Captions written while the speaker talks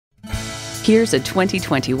Here's a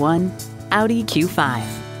 2021 Audi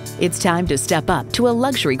Q5. It's time to step up to a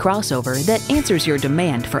luxury crossover that answers your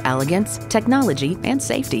demand for elegance, technology, and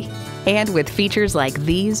safety. And with features like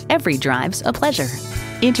these, every drive's a pleasure.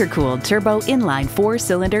 Intercooled turbo inline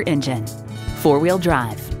 4-cylinder engine, 4-wheel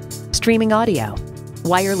drive, streaming audio,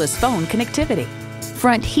 wireless phone connectivity,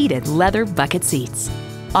 front heated leather bucket seats,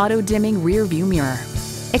 auto-dimming rear view mirror,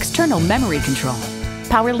 external memory control,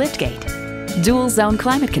 power liftgate, dual zone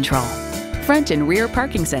climate control, front and rear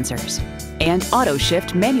parking sensors, and auto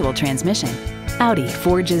shift manual transmission. Audi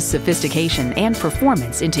forges sophistication and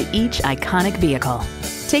performance into each iconic vehicle.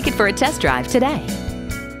 Take it for a test drive today.